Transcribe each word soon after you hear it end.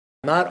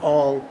Not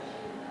all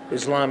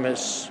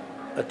Islamists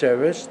are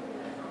terrorists,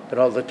 but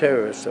all the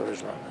terrorists are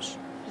Islamists.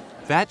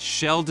 That's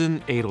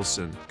Sheldon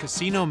Adelson,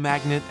 casino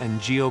magnate and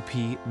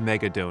GOP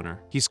mega donor.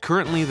 He's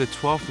currently the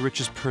 12th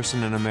richest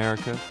person in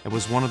America and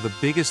was one of the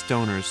biggest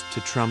donors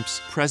to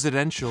Trump's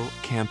presidential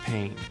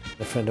campaign.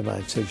 A friend of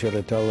mine says, "You're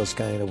the dullest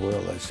guy in the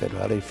world." I said,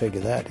 "How do you figure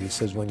that?" He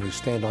says, "When you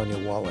stand on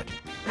your wallet."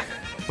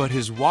 But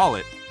his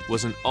wallet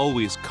wasn't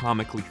always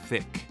comically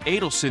thick.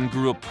 Adelson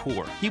grew up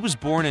poor. He was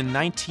born in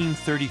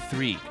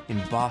 1933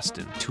 in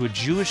Boston to a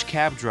Jewish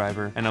cab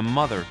driver and a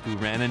mother who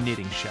ran a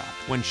knitting shop.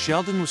 When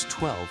Sheldon was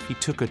 12, he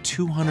took a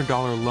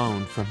 $200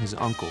 loan from his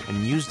uncle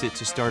and used it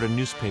to start a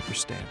newspaper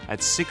stand.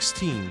 At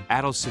 16,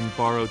 Adelson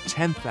borrowed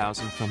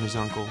 $10,000 from his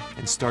uncle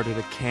and started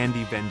a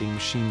candy vending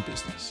machine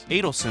business.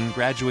 Adelson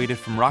graduated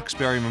from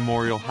Roxbury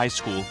Memorial High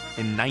School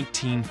in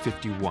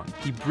 1951.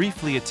 He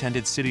briefly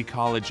attended City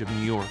College of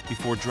New York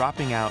before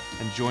dropping out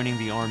and joining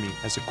the Army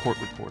as a court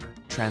reporter,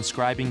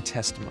 transcribing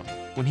testimony.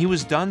 When he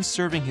was done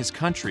serving his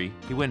country,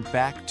 he went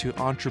back to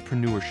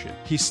entrepreneurship.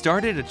 He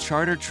started a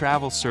charter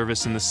travel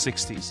service in the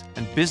 60s,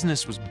 and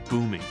business was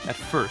booming. At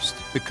first,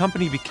 the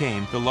company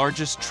became the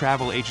largest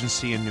travel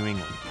agency in New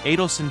England.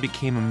 Adelson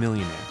became a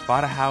millionaire,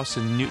 bought a house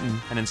in Newton,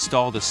 and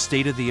installed a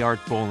state-of-the-art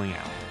bowling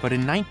alley. But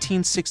in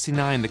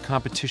 1969, the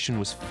competition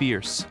was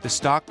fierce. The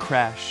stock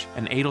crashed,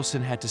 and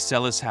Adelson had to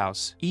sell his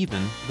house,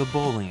 even the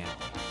bowling alley.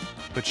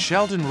 But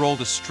Sheldon rolled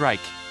a strike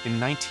in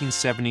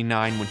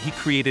 1979 when he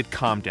created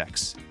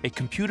Comdex, a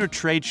computer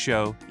trade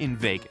show in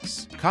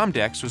Vegas.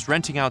 Comdex was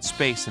renting out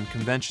space in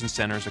convention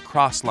centers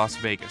across Las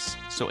Vegas,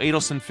 so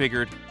Adelson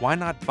figured, why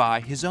not buy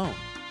his own?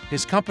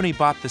 His company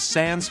bought the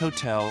Sands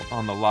Hotel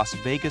on the Las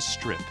Vegas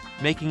Strip,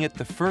 making it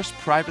the first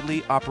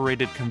privately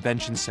operated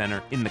convention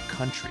center in the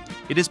country.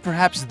 It is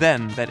perhaps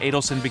then that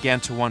Adelson began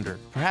to wonder,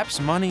 perhaps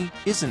money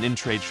isn't in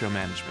trade show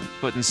management,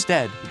 but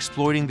instead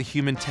exploiting the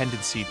human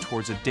tendency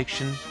towards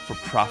addiction for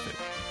profit.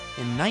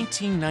 In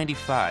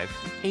 1995,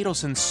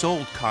 Adelson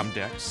sold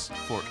Comdex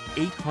for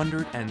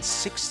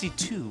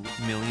 $862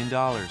 million.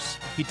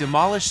 He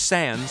demolished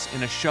Sands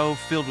in a show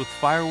filled with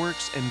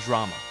fireworks and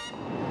drama.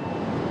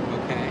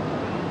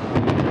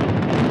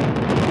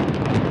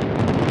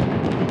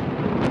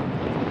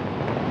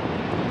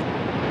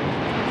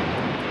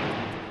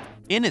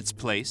 In its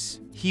place,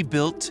 he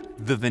built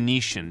The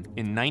Venetian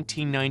in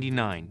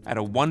 1999 at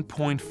a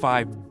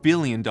 $1.5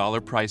 billion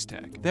price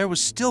tag. There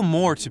was still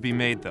more to be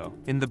made, though.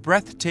 In the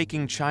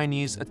breathtaking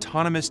Chinese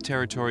autonomous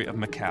territory of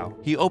Macau,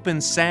 he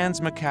opened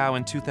Sands Macau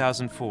in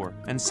 2004,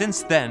 and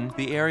since then,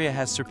 the area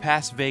has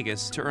surpassed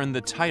Vegas to earn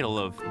the title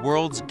of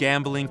world's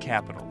gambling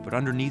capital. But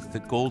underneath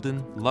the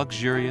golden,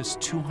 luxurious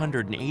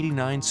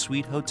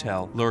 289-suite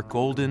hotel lurk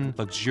golden,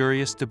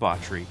 luxurious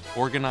debauchery,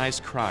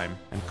 organized crime,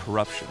 and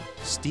corruption.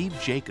 Steve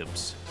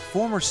Jacobs,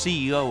 former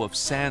CEO of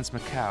Sands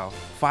Macau,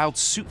 filed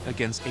suit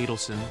against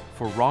Adelson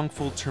for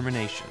wrongful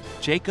termination.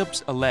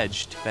 Jacobs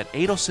alleged that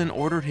Adelson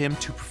ordered him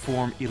to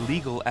perform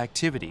illegal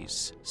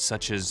activities,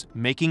 such as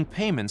making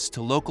payments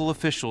to local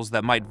officials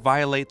that might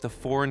violate the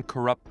Foreign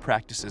Corrupt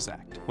Practices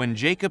Act. When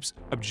Jacobs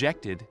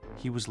objected,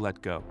 he was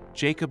let go.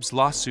 Jacobs'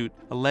 lawsuit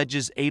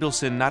alleges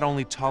Adelson not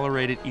only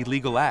tolerated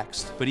illegal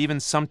acts, but even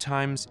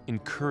sometimes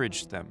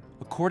encouraged them.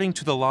 According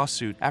to the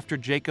lawsuit, after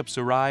Jacobs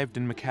arrived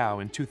in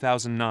Macau in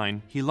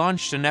 2009, he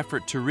launched an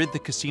effort to rid the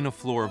casino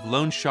floor of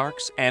loan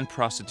sharks and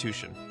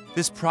prostitution.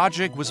 This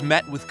project was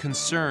met with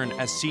concern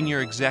as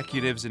senior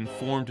executives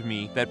informed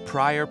me that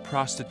prior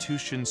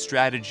prostitution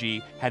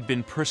strategy had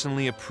been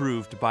personally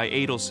approved by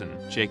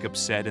Adelson, Jacobs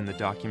said in the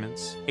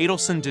documents.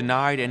 Adelson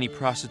denied any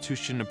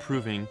prostitution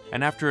approving,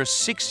 and after a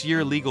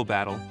 6-year legal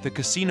battle, the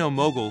casino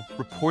mogul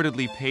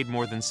reportedly paid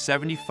more than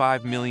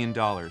 $75 million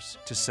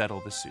to settle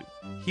the suit.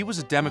 He was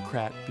a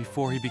Democrat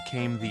before he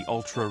became the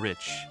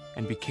ultra-rich,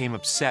 and became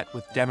upset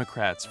with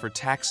Democrats for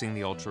taxing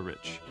the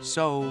ultra-rich.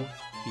 So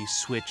he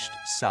switched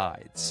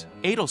sides.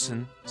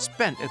 Adelson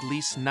spent at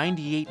least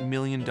 $98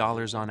 million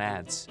on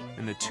ads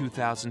in the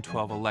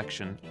 2012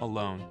 election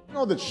alone. You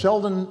know that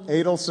Sheldon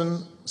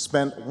Adelson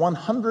spent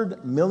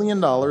 $100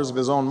 million of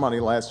his own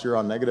money last year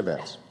on negative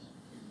ads.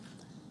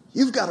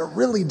 You've got to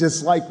really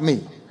dislike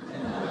me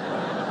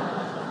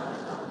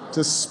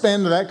to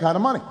spend that kind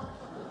of money.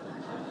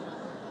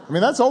 I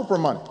mean, that's Oprah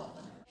money.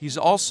 He's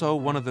also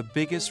one of the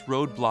biggest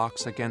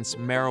roadblocks against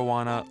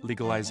marijuana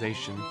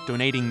legalization,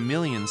 donating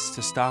millions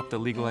to stop the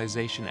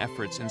legalization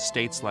efforts in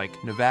states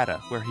like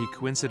Nevada, where he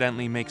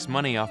coincidentally makes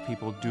money off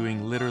people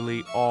doing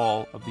literally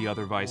all of the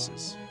other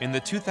vices. In the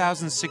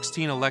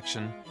 2016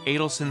 election,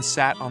 Adelson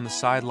sat on the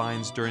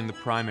sidelines during the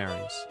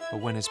primaries,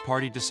 but when his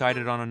party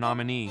decided on a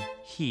nominee,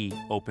 he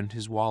opened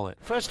his wallet.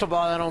 First of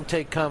all, I don't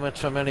take comments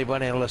from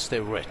anybody unless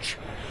they're rich.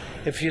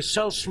 If you're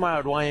so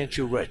smart, why aren't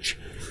you rich?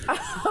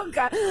 Oh,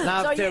 God.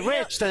 Now, so if they're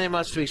rich, then they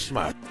must be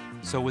smart.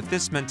 So with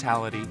this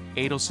mentality,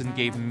 Adelson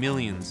gave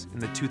millions in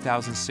the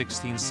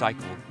 2016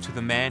 cycle to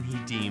the man he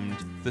deemed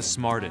the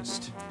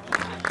smartest.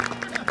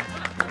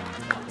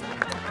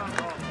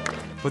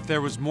 But there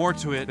was more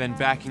to it than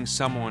backing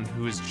someone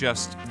who is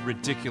just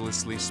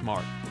ridiculously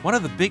smart. One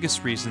of the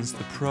biggest reasons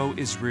the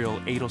pro-Israel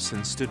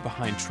Adelson stood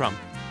behind Trump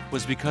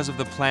was because of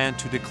the plan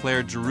to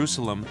declare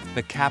Jerusalem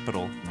the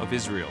capital of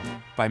Israel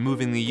by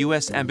moving the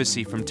U.S.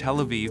 Embassy from Tel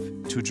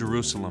Aviv to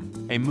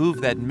Jerusalem, a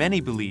move that many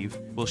believe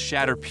will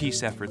shatter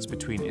peace efforts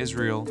between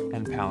Israel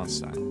and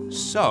Palestine.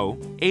 So,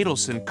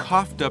 Adelson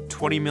coughed up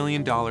 $20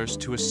 million to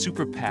a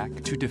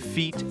SuperPAC to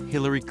defeat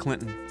Hillary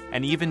Clinton,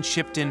 and even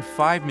chipped in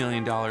 $5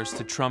 million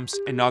to Trump's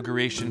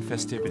inauguration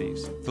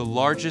festivities, the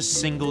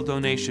largest single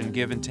donation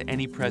given to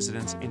any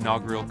president's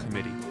inaugural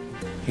committee.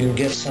 You can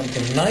get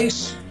something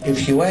nice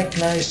if you act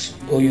nice,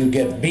 or you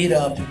get beat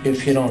up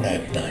if you don't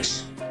act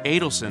nice.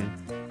 Adelson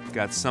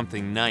got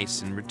something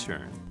nice in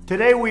return.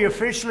 Today we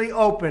officially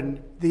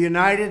opened the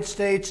United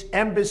States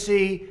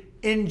Embassy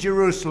in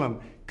Jerusalem.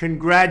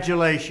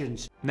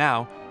 Congratulations.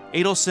 Now,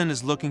 Adelson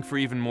is looking for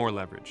even more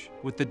leverage.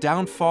 With the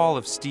downfall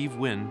of Steve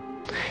Wynn,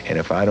 and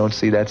if I don't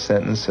see that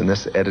sentence in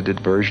this edited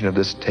version of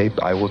this tape,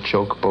 I will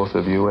choke both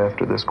of you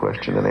after this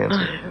question and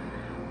answer.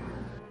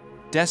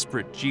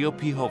 desperate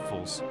GOP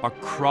hopefuls are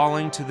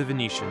crawling to the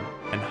Venetian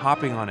and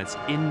hopping on its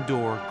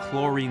indoor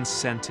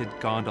chlorine-scented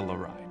gondola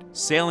ride,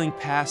 sailing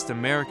past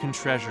American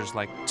treasures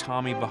like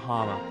Tommy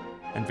Bahama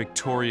and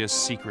Victoria's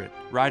Secret,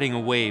 riding a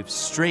wave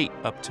straight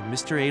up to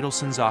Mr.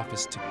 Adelson's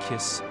office to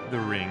kiss the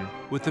ring.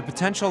 With the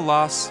potential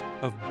loss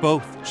of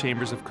both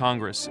chambers of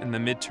Congress in the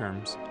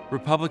midterms,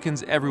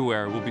 Republicans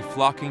everywhere will be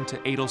flocking to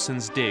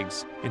Adelson's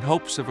digs in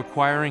hopes of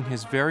acquiring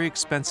his very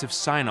expensive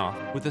sign-off.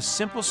 With a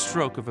simple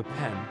stroke of a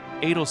pen,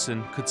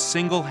 Adelson could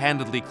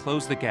single-handedly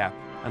close the gap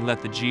and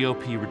let the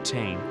GOP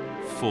retain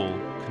full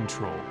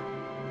control.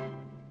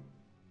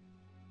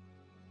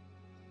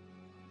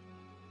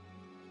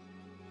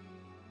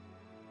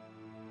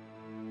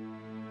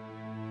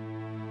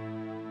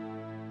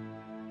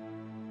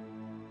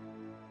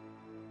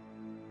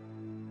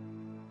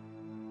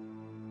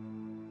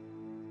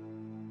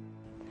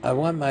 I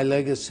want my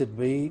legacy to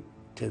be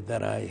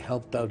that I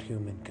helped out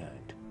humankind.